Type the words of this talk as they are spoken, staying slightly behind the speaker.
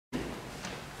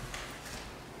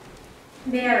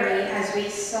Mary, as we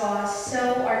saw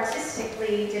so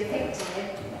artistically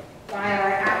depicted by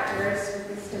our actors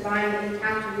with this divine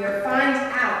encounter here, finds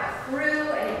out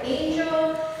through an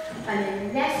angel,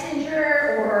 a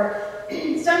messenger, or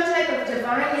some type of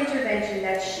divine intervention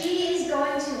that she is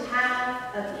going to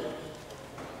have a baby.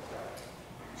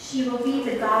 She will be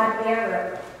the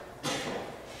God-bearer.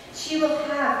 She will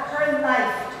have her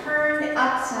life turned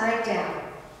upside down.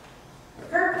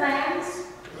 Her plans,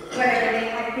 whether they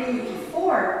had been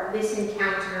before this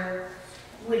encounter,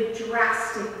 would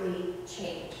drastically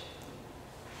change.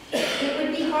 It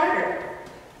would be harder.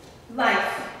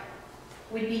 Life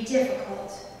would be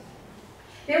difficult.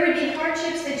 There would be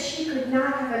hardships that she could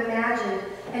not have imagined,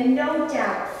 and no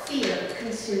doubt fear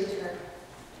consumed her.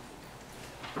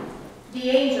 The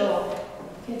angel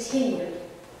continued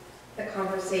the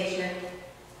conversation.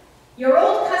 Your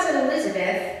old cousin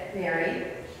Elizabeth, Mary,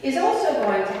 is also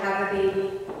going to have a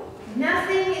baby.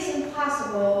 Nothing is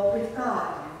impossible with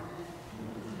God.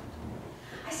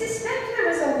 I suspect there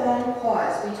was a long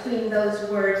pause between those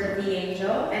words of the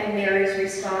angel and Mary's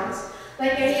response.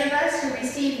 Like any of us who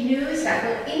receive news that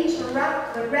will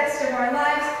interrupt the rest of our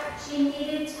lives, she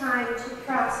needed time to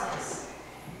process.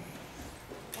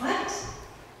 What?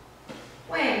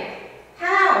 When?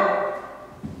 How?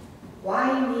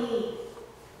 Why me?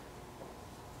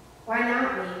 Why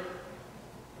not me?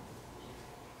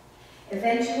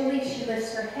 Eventually, she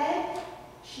lifts her head,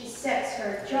 she sets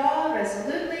her jaw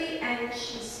resolutely, and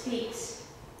she speaks.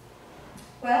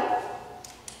 Well,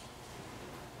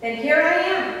 then here I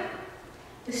am,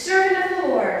 the servant of the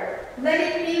Lord. Let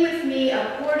it be with me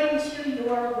according to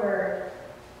your word.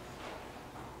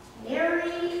 Mary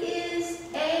is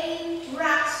a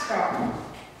rock star.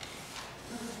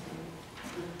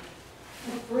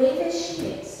 As brave as she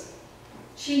is,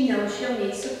 she knows she'll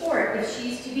need support if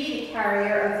she's to be the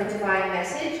carrier of the divine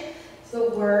message, the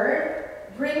word,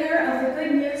 bringer of the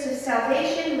good news of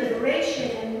salvation,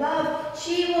 liberation, and love.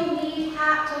 She will need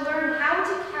to learn how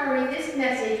to carry this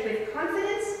message with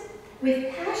confidence,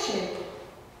 with passion,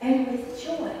 and with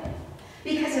joy.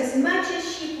 Because as much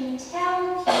as she can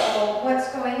tell people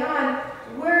what's going on,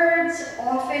 words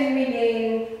often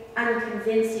remain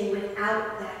unconvincing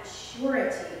without that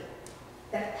surety,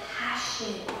 the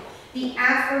passion, the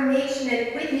affirmation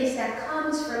and witness that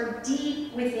comes from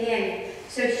deep within.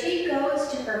 So she goes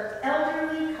to her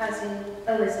elderly cousin,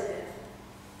 Elizabeth.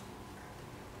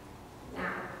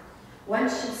 Now,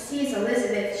 once she sees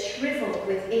Elizabeth shriveled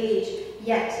with age,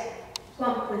 yet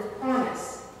plump with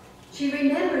promise, she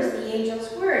remembers the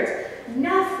angel's words,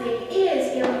 nothing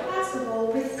is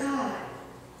impossible with God.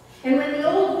 And when the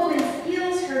old woman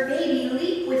feels her baby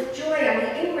leap with joy on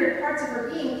the inward parts of her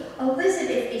being,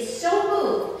 Elizabeth is so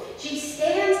moved, she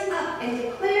stands up and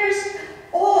declares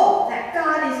all that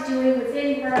God is doing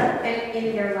within her and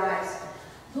in their lives.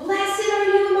 Blessed are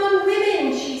you among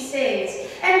women, she sings,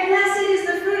 and blessed is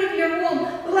the fruit of your womb.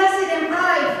 Blessed am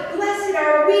I, blessed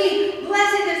are we,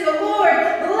 blessed is the Lord,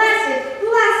 blessed,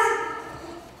 blessed.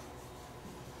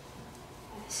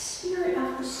 And the spirit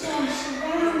of the song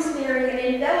surrounds Mary and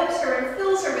envelops her and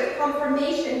fills her with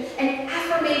confirmation and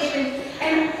affirmation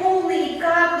and holy,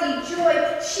 godly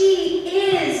joy. She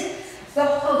is the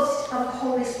host of the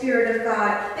Holy Spirit of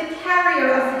God, the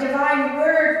carrier of the divine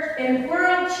word and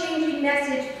world-changing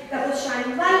message that will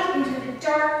shine light into the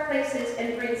dark places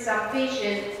and bring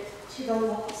salvation to the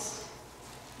lost.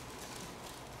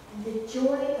 And the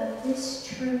joy of this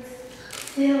truth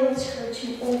fills her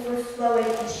to overflowing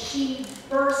as she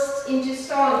bursts into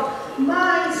song.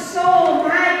 My soul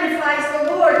magnifies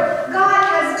the Lord. God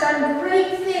has done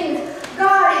great things.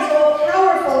 God is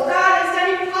all-powerful. God has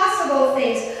done impossible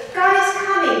things. God is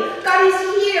coming. God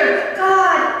is here.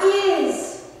 God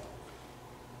is.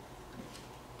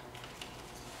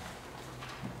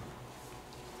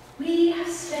 We have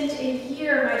spent a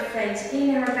year, my friends,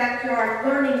 in our backyard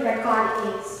learning that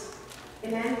God is.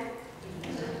 Amen?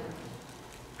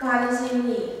 God is in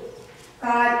me.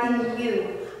 God in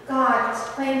you. God has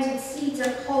planted seeds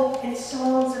of hope and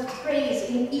songs of praise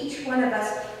in each one of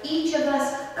us. Each of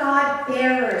us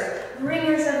God-bearers,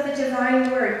 bringers of the divine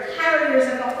word, carriers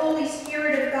of the Holy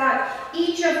Spirit of God.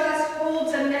 Each of us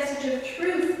holds a message of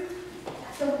truth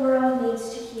that the world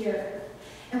needs to hear.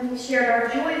 And we've shared our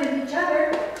joy with each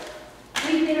other.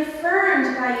 We've been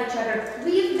affirmed by each other.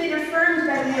 We've been affirmed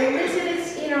by the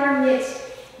Elizabeths in our midst.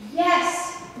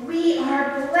 Yes, we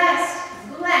are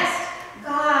blessed. Blessed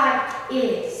God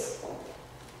is.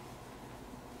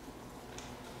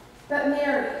 But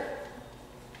Mary,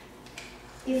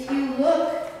 if you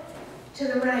look to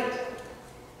the right,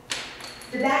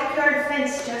 the backyard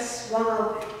fence just swung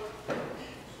open.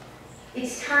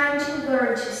 It's time to learn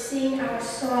to sing our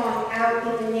song out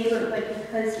in the neighborhood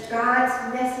because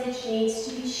God's message needs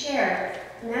to be shared.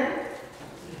 Amen?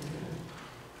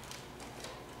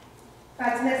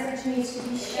 God's message needs to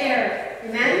be shared.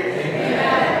 Amen?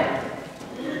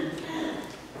 Amen.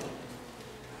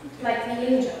 Like the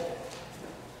angel,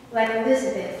 like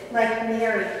Elizabeth, like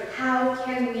Mary, how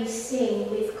can we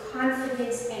sing with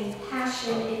confidence and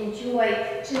passion and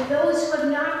joy to those who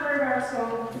have not heard our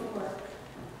song before?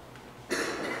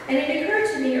 And it occurred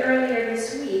to me earlier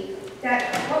this week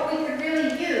that what we could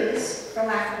really use, for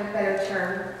lack of a better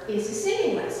term, is a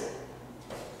singing lesson.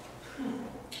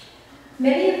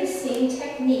 Many of the same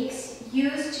techniques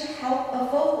used to help a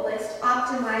vocalist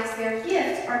optimize their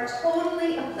gift are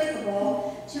totally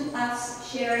applicable to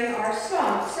us sharing our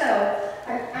song. So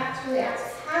I've actually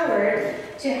asked Howard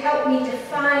to help me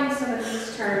define some of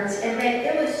these terms and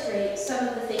then illustrate some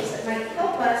of the things that might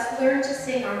help us learn to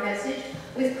sing our message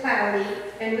with clarity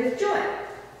and with joy.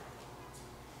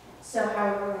 So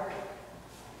Howard, where are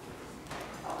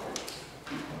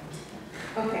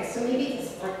you? Okay, so maybe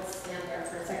just like stand there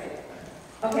for a second.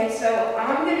 Okay, so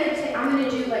I'm gonna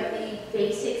do like the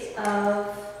basics of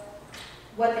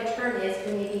what the term is,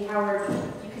 and maybe Howard,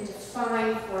 you can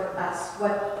define for us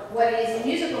what is in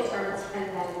musical terms, and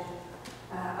then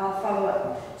I'll follow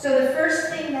up. So the first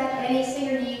thing that any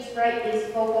singer needs, right,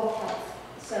 is vocal health.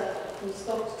 So can you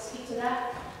speak to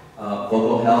that?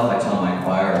 Vocal health, I tell my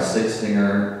choir, a sick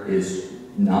singer is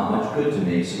not much good to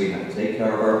me, so we have to take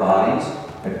care of our bodies,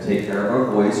 we have to take care of our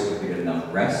voice, we have to get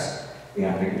enough rest. We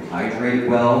have to hydrate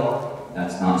well,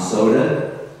 that's not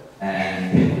soda,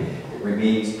 and it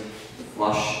means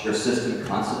flush your system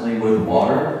constantly with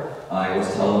water. I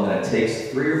always tell them that it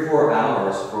takes 3 or 4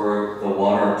 hours for the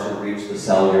water to reach the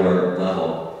cellular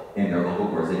level in their vocal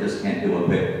cords. They just can't do a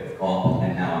quick gulp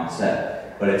and now I'm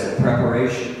set. But it's a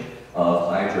preparation of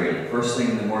hydrating. First thing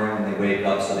in the morning when they wake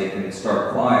up so they can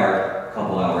start choir a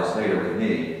couple hours later with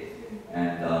me.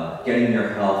 And getting your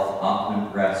health,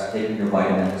 optimum rest, taking your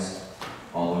vitamins,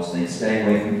 all those things, staying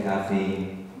away from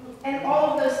caffeine. And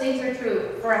all of those things are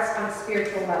true for us on a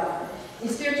spiritual level. In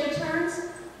spiritual terms,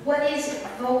 what is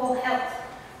vocal health?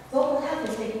 Vocal health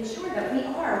is making sure that we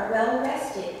are well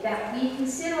rested, that we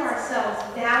consider ourselves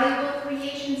valuable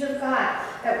creations of God,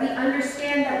 that we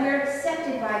understand that we're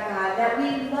accepted by God, that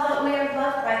we are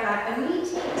loved by God, and we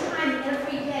take time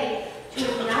every day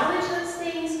to acknowledge those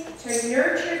things, to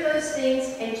nurture those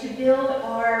things, and to build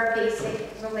our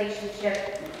basic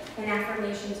relationship and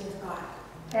affirmations with God.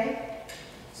 Okay?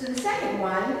 So the second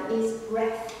one is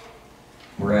breath.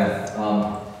 Breath.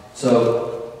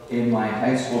 So in my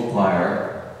high school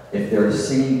choir, if they're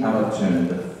singing out of tune,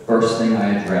 the first thing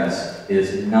I address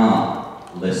is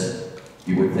not listen.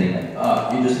 You would think,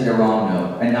 you just hit a wrong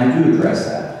note. And I do address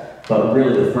that. But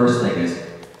really the first thing is,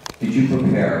 did you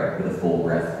prepare with a full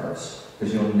breath first?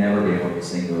 Because you'll never be able to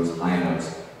sing those high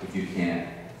notes if you can't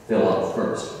fill up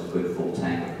first a good full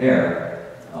tank of air.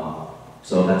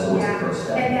 So that's always the first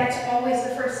step. And that's always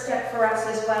the first step for us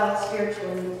as well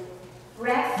spiritually.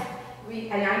 Breath,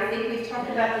 and I think we've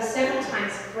talked about this several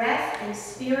times, breath and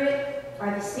spirit are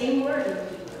the same word in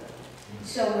Hebrew.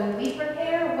 So when we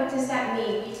prepare, what does that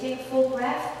mean? We take full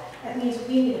breath, that means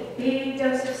we need a big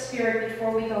dose of spirit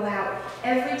before we go out.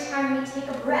 Every time we take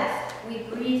a breath, we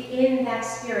breathe in that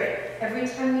spirit. Every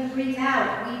time we breathe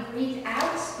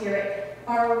out spirit.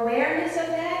 Our awareness of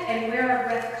that and where our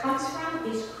breath comes from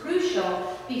is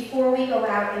crucial before we go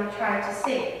out and try to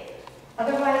sing.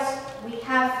 Otherwise, we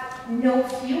have no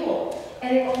fuel.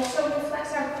 And it also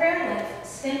reflects our prayer life,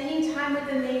 spending time with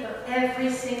the Maker every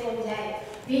single day,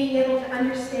 being able to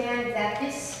understand that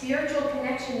this spiritual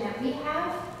connection that we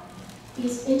have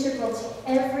is integral to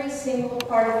every single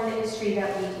part of the ministry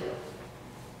that we do.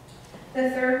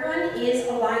 The third one is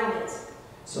alignment.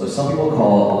 So some people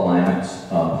call alignment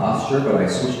posture, but I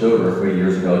switched over 3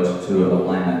 years ago to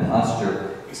alignment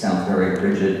posture. It sounds very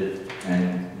rigid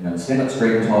and stand up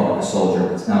straight and tall like a soldier,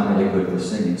 but it's not really good for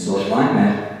singing. So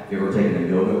alignment, if you've ever taken a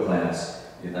yoga class,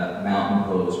 you have that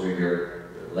mountain pose where your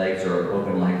legs are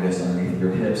open like this underneath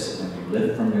your hips, and you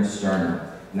lift from your sternum.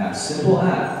 And that simple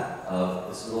act of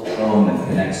this little bone that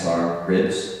connects our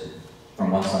ribs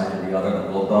from one side to the other, the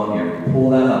little bone here, you pull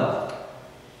that up.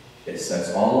 It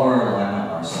sets all our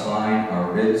alignment, our spine,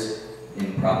 our ribs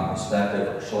in proper perspective,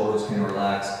 our shoulders can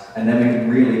relax, and then we can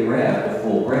really grab the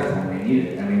full breath when we need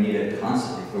it, and we need it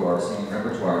constantly through our singing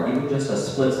repertoire. Even just a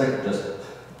split second,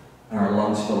 and our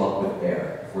lungs fill up with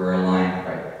air if we're aligned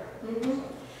right. Mm-hmm.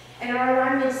 And our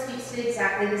alignment speaks to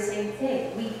exactly the same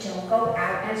thing. We don't go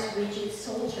out as rigid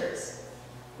soldiers.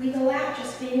 We go out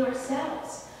just being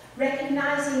ourselves.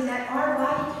 recognizing that our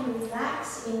body can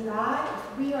relax in God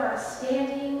if we are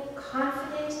standing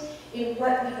confident in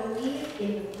what we believe,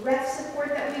 in the breath support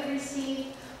that we've received.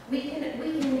 We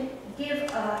can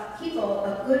give people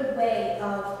a good way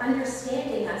of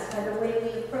understanding us by the way we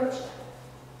approach them.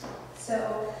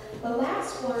 So the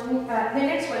next one,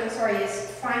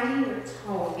 is finding your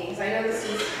tone, because I know this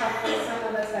is tough for some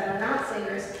of us that are not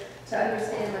singers to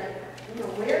understand,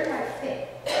 where do I fit?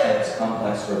 And it's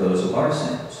complex for those who are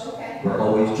singers. Okay. We're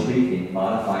always tweaking,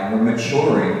 modifying, we're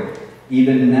maturing.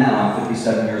 Even now, I'm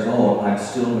 57 years old, I'm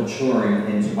still maturing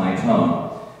into my tone.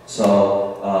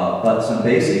 So, but some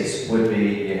basics would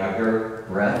be, you have your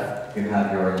breath, you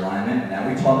have your alignment. Now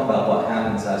we talk about what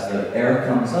happens as the air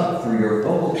comes up through your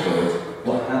vocal cords.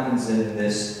 What happens in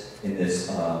this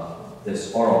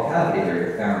oral cavity here,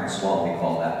 your pharynx wall, we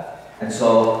call that. And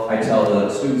so I tell the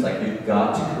students, you've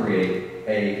got to create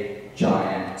a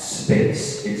giant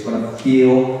space. It's going to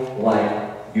feel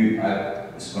like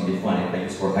this is going to be funny. I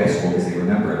used to work high school because they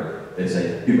remember it. They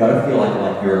say, you've got to feel like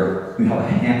you have a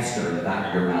hamster in the back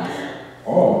of your mouth.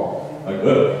 Oh, like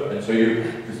good. And so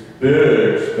this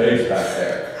big space back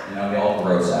there. They all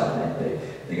gross out and they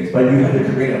think it's, but you have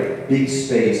to create a big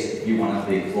space if you want a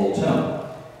big full tone.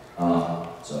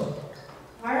 All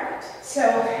right. So,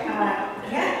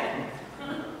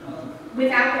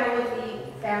 without all of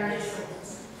the pharynx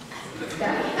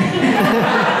stuff.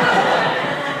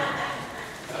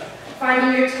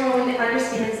 Finding your tone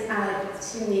understands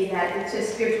to me that to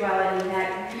spirituality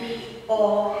that we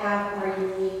all have our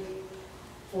unique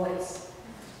voice.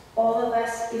 All of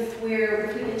us, if we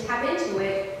can tap into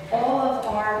it, all of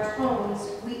our tones,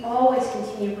 we always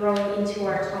continue growing into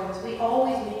our tones. We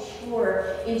always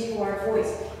mature into our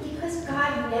voice because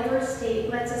God never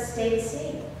lets us stay the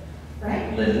same,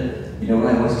 right? Linda, you know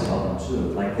what I always tell them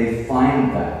too? They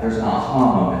find that there's an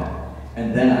aha moment,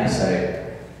 and then I say,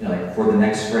 for the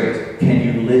next phrase, can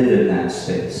you live in that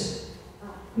space?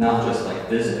 Not just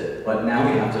visit it, but now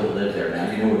we have to live there.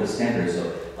 Now you know what the standards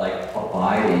of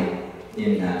abiding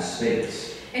in that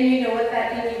space. And you know what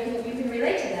and you can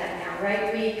relate to that now,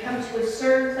 right? We come to a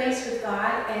certain place with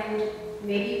God, and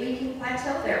maybe we can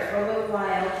plateau there for a little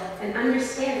while and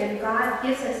understand that God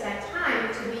gives us that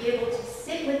time to be able to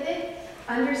sit with it,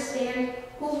 understand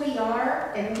who we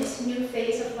are in this new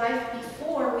phase of life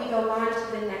before we go on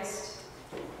to the next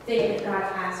thing that God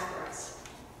has for us.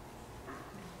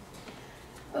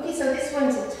 Okay, so this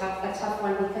one's a tough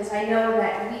one because I know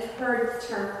that we've heard the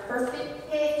term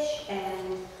perfect pitch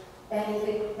and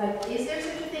is there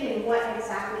such a thing, and what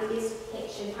exactly is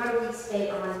pitch, and how do we stay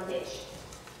on pitch?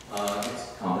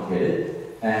 It's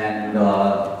complicated, and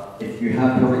if you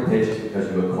have perfect pitch, it's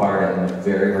because you acquired it at a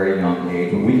very, very young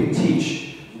age. But we can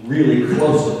teach really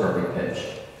close to perfect pitch.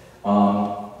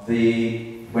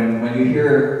 When you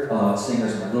hear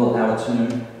singers a little out of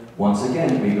tune, once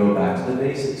again, we go back to the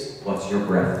basics. What's your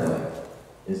breath doing?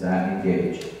 Is that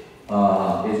engaged?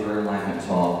 Is your alignment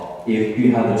tall? If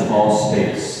you have a tall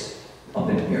space up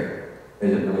in here,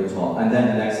 is it really tall? And then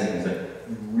the next thing is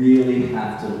you really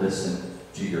have to listen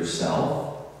to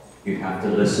yourself. You have to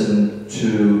listen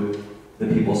to the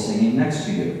people singing next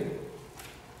to you.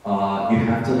 You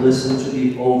have to listen to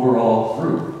the overall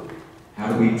group. How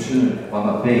do we tune? If I'm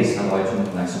a bass, how do I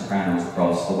tune my sopranos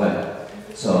across the way?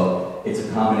 So it's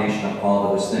a combination of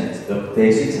all those things. The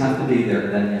basics have to be there,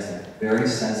 then yes, very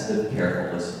sensitive,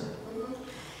 careful listening.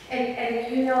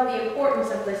 And you know the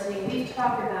importance of listening. We've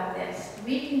talked about this.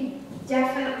 We can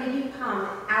definitely become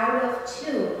out of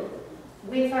tune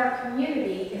with our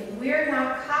community if we're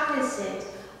not cognizant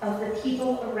of the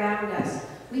people around us.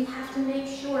 We have to make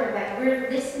sure that we're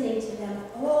listening to them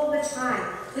all the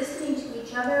time, listening to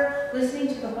each other, listening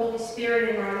to the Holy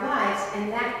Spirit in our lives,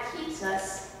 and that keeps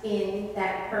us in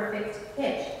that perfect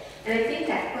pitch. And I think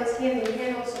that goes hand in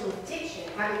hand also with diction,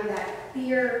 having that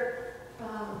clear,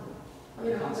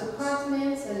 the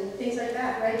consonants and things like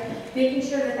that, right? Making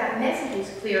sure that that message is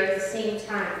clear at the same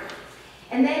time.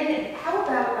 And then, how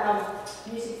about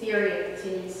music theory and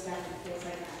continued stuff and things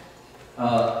like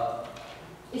that?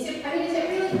 Is it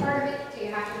really part of it? Do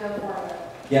you have to go farther?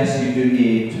 Yes, you do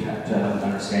need to have an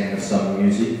understanding of some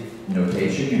music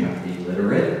notation. You have to be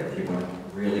literate if you want to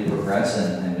really progress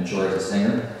and mature as a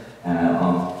singer.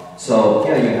 So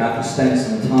yeah, you have to spend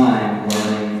some time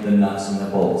learning the nuts and the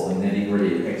bolts, the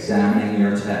nitty-gritty, examining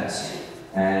your text,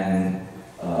 and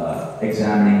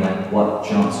examining what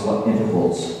jumps, what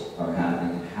intervals are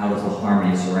happening, how does the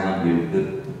harmony surround you.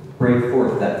 The break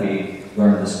fourth that we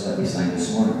learned that we sang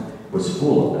this morning was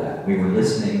full of that. We were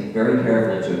listening very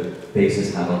carefully to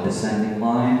basses have a descending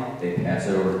line, they pass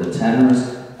it over to the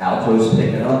tenors, altos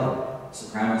pick it up,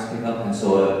 sopranos pick up, and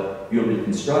so be able to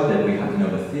construct it, we have to know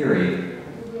the theory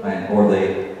or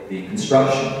the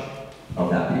construction of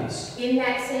that piece. In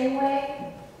that same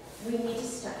way, we need to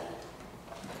study.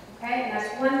 Okay, and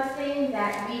that's one thing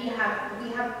that we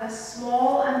have a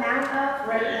small amount of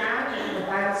right now in the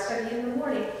Bible study in the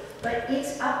morning, but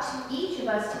it's up to each of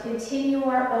us to continue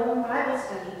our own Bible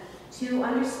study, to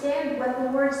understand what the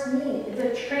words mean.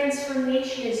 The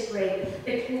transformation is great.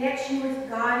 The connection with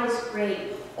God is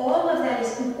great. All of that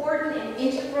is important and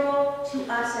integral to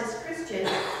us as Christians,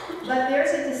 but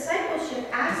there's a discipleship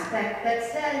aspect that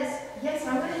says, yes,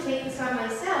 I'm going to take this on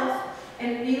myself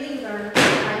and really learn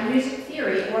my music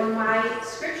theory or my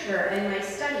scripture and my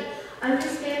study.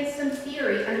 Understand some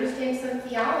theory, understand some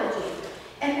theology.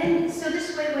 And then, so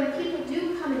this way, when people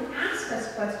do come and ask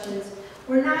us questions,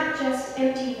 we're not just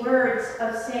empty words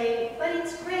of saying, but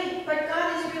it's great, but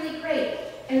God is really great.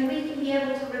 And we can be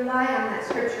able to rely on that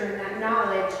scripture and that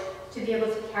knowledge to be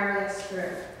able to carry us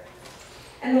through.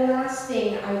 And the last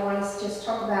thing I want us to just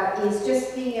talk about is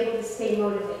just being able to stay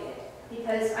motivated.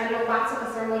 Because I know lots of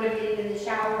us are motivated in the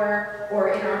shower or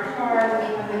in our car when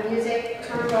we have the music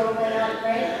turned all the way up,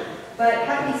 right? But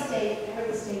how do we stay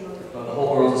motivated? Well, the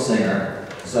whole world's a singer,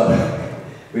 so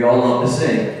we all love to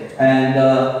sing. And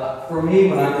for me,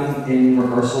 when I'm in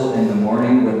rehearsal in the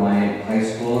morning with my high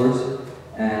schoolers,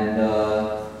 and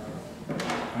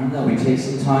I don't know, we take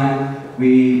some time,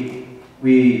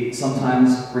 we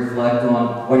sometimes reflect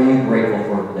on what are you grateful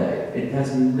for today. It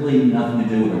has really nothing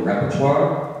to do with the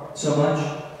repertoire so much,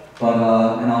 but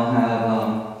and I'll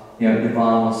have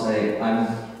Yvonne will say, I'm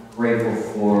grateful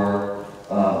for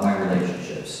my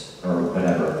relationships or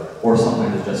whatever, or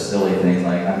sometimes it's just silly things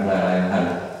like I'm glad I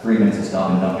had 3 minutes to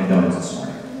stop and Dunkin' Donuts this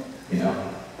morning,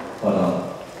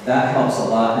 But that helps a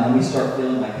lot, and then we start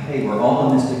feeling like, hey, we're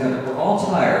all in this together. We're all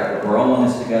tired, but we're all in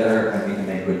this together, and we can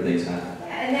make good things happen.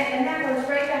 And that goes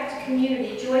right back to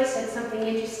community. Joy said something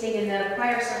interesting in the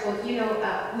choir circle.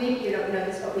 Maybe you don't know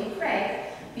this, but we pray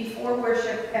before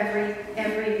worship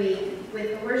every week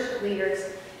with the worship leaders.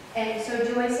 And so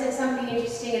Joy said something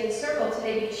interesting in the circle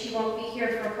today because she won't be here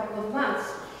for a couple of months.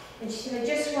 And she said, I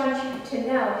just want you to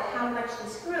know how much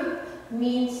this group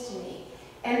means to me.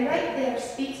 And right there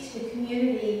speaks to the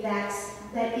community that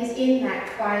is in that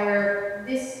choir,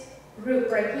 this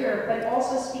group right here, but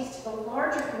also speaks to the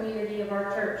larger community of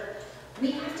our church.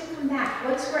 We have to come back.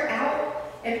 Once we're out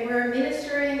and we're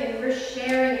ministering and we're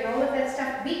sharing and all of that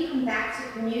stuff, we come back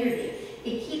to community.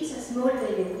 It keeps us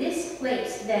motivated. This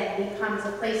place then becomes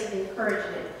a place of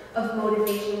encouragement, of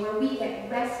motivation, where we get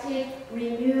rested,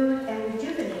 renewed, and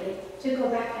rejuvenated to go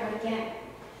back out again.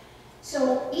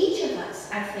 So each of us,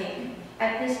 I think,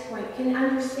 at this point can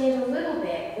understand a little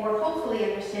bit, or hopefully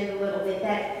understand a little bit,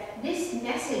 that this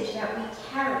message that we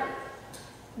carry,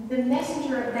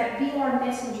 that we are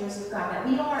messengers of God, that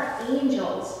we are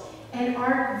angels, and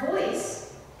our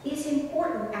voice is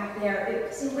important out there,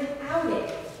 because without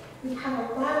it, we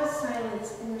have a lot of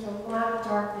silence and there's a lot of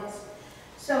darkness.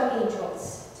 So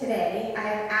angels, today I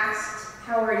have asked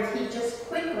Howard if he'd just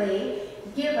quickly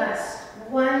give us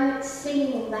one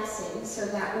singing lesson so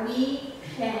that we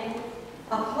can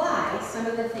apply some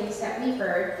of the things that we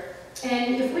heard.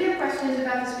 And if we have questions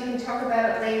about this, we can talk about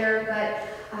it later, but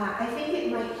I think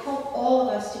it might help all of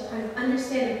us to kind of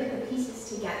understand and put the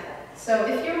pieces together. So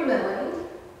if you're willing,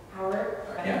 Howard.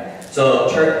 Yeah. So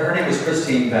her name was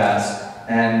Christine Bass,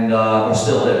 and or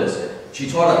still is. She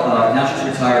taught, now she's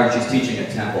retired, she's teaching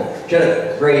at Temple. She had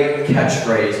a great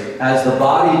catchphrase, as the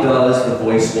body does, the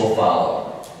voice will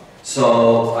follow.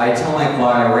 So I tell my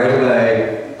choir right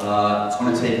away, it's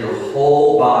going to take your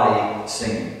whole body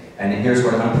singing. And here's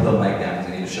where I'm going to put the mic down,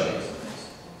 because I need to show you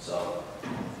some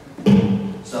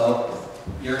things. So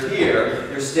you're here,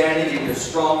 you're standing in your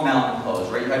strong mountain pose,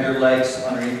 right? You have your legs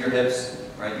underneath your hips,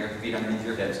 right? Your feet underneath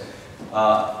your hips.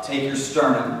 Take your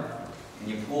sternum, and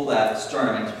you pull that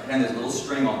sternum, and pretend there's a little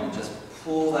string on it, just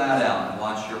pull that out, and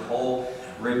watch your whole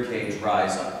rib cage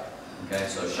rise up. Okay,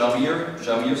 so show me your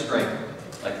strength.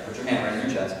 Like put your hand right in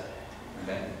your chest.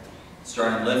 Okay,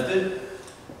 sternum lifted,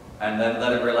 and then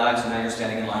let it relax, and now you're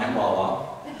standing in line at Wawa.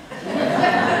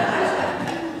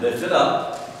 Okay. Lift it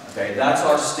up. Okay, that's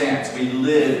our stance. We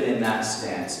live in that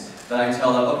stance. Then I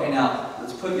tell them, okay, now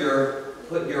let's put your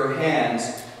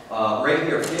hands right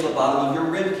here. Feel the bottom of your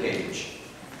rib cage.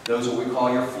 Those are what we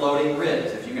call your floating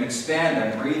ribs. If you can expand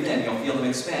them, breathe in, you'll feel them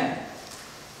expand.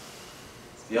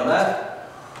 Feel that?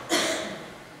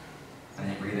 And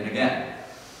then you breathe in again.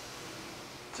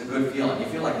 It's a good feeling. You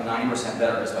feel like 90%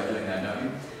 better just by doing that, don't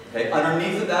you? Okay,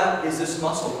 underneath of that is this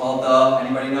muscle called the,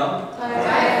 anybody know?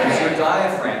 Diaphragm. It's your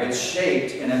diaphragm. It's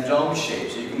shaped in a dome shape.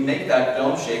 So you can make that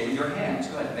dome shape with your hands.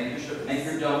 Go ahead, make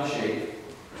your dome shape.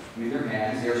 with your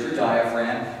hands. There's your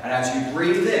diaphragm. And as you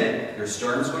breathe in, your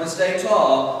sternum's going to stay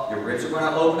tall, your ribs are going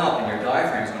to open up, and your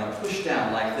diaphragm is going to push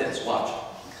down like this. Watch.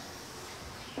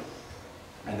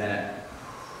 And then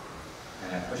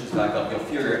it pushes back up. You'll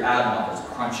feel your ab muscles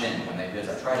crunch in when they do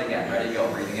that. Try it again. Ready?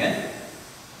 Go. Breathing in.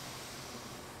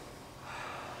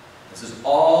 This is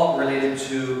all related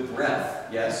to breath.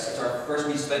 Yes, it's our first.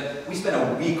 We spent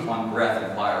a week on breath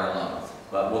and fire alone,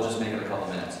 but we'll just make it a couple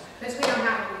minutes. Because we don't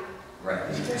have a week.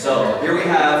 Right. So here we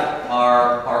have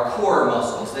our core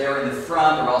muscles. They are in the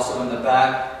front. They're also in the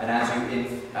back. And as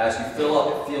you fill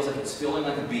up, it feels like it's feeling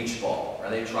like a beach ball.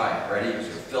 Ready? Try it. Ready? So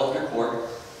fill up your core.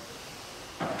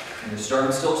 And your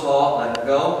sternum's still tall. Let it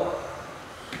go.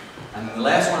 And then the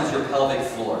last one is your pelvic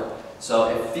floor. So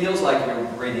it feels like you're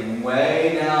breathing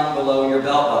way down below your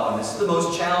belt buckle. This is the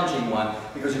most challenging one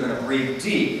because you're going to breathe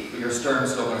deep, but your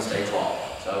sternum's still going to stay tall.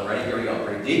 So ready? Here we go.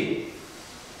 Breathe deep.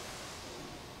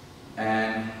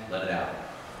 And let it out.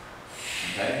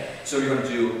 Okay? So you're going to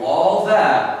do all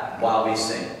that while we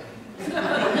sing. Okay?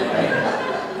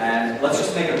 And let's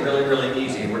just make it really, really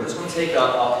easy. We're just going to take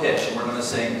a pitch and we're going to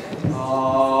sing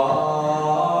ah.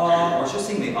 Or just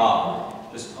sing the ah.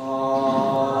 Just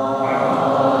ah.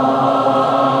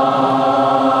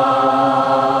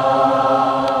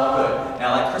 Good.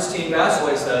 Now, like Christine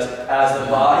Bassway says, as the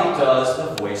body does,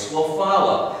 the voice will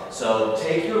follow. So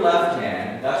take your left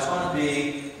hand. That's going to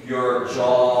be your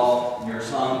jaw, your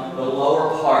tongue, the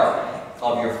lower part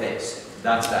of your face.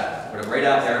 That's that. Put it right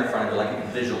out there in front of you like you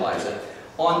can visualize it.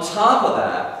 On top of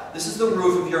that, this is the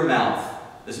roof of your mouth.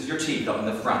 This is your teeth up in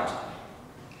the front.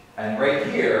 And right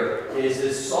here is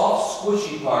this soft,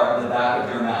 squishy part in the back of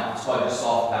your mouth. It's called your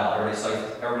soft palate.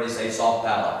 Everybody say soft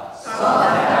palate. Soft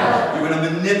palate. You're going to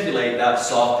manipulate that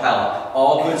soft palate.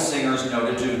 All good singers know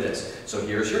to do this. So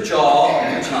here's your jaw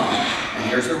and your tongue. And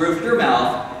here's the roof of your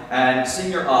mouth. And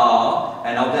sing your ah,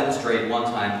 and I'll demonstrate one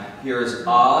time. Here's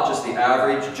ah, just the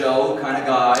average Joe kind of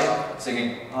guy,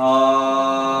 singing ah.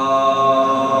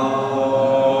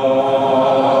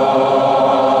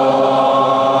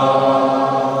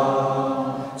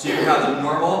 So you have the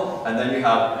normal, and then you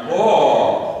have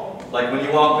oh, like when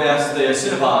you walk past the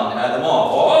Cinnabon at the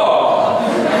mall. Oh,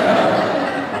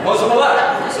 what's up with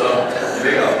that? So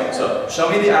here we go. So show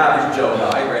me the average Joe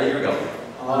guy. Ready? Here we go.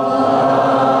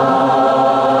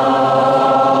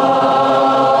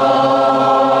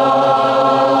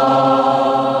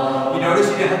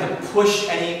 Push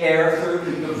any air through,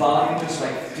 the volume just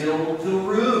like filled the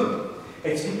room.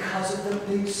 It's because of the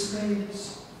big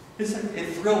space.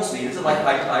 It thrills me. It's like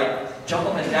I jump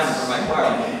up and down for my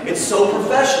choir. It's so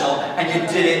professional, and you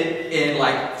did it in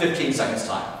like 15 seconds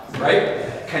time,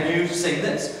 right? Can you sing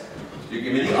this? You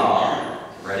give me the ah.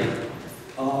 Ready?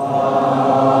 Ah.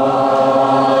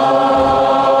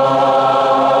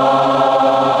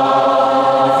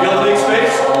 You feel the big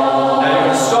space? Now you're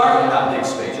going to start in that big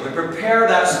space. You're going to prepare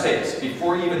that space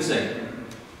before you even sing.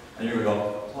 And you're going to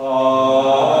go,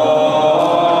 ah.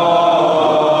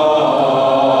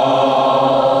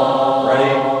 Ready?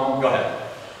 Go ahead.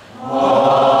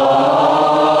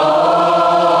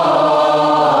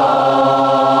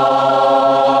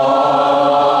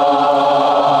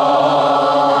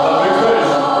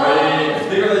 Ready? It's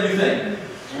bigger than you think.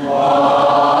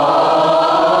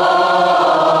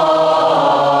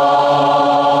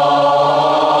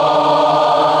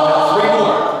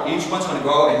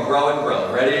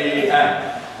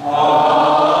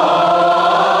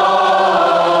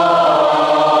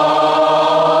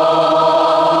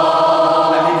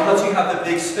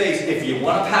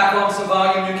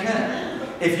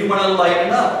 If you want to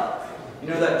lighten up, you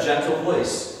know that gentle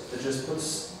voice that just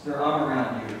puts their arm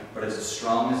around you, but it's as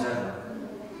strong as ever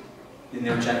in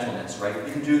their gentleness, right?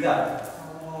 You can do that.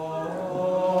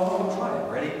 Try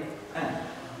it. Ready? And.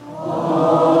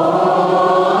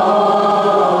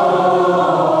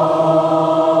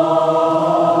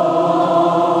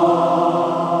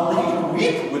 You can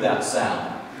weep with that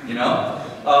sound, you know?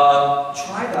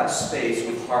 Try that space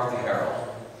with Hark the Herald.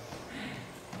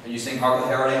 Can you sing Hark the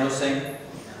Herald, Angels Sing?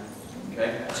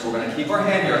 Okay, so we're going to keep our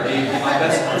hand here. My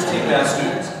best Christine Bass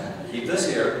students. Keep this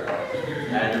here,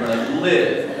 and you're going to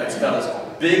live. That's about as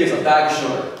big as a bag of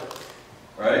sugar.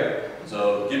 Right?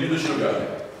 So give me the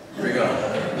sugar. Here we go.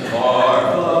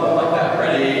 Hark, like that.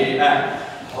 Ready? And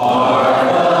hark.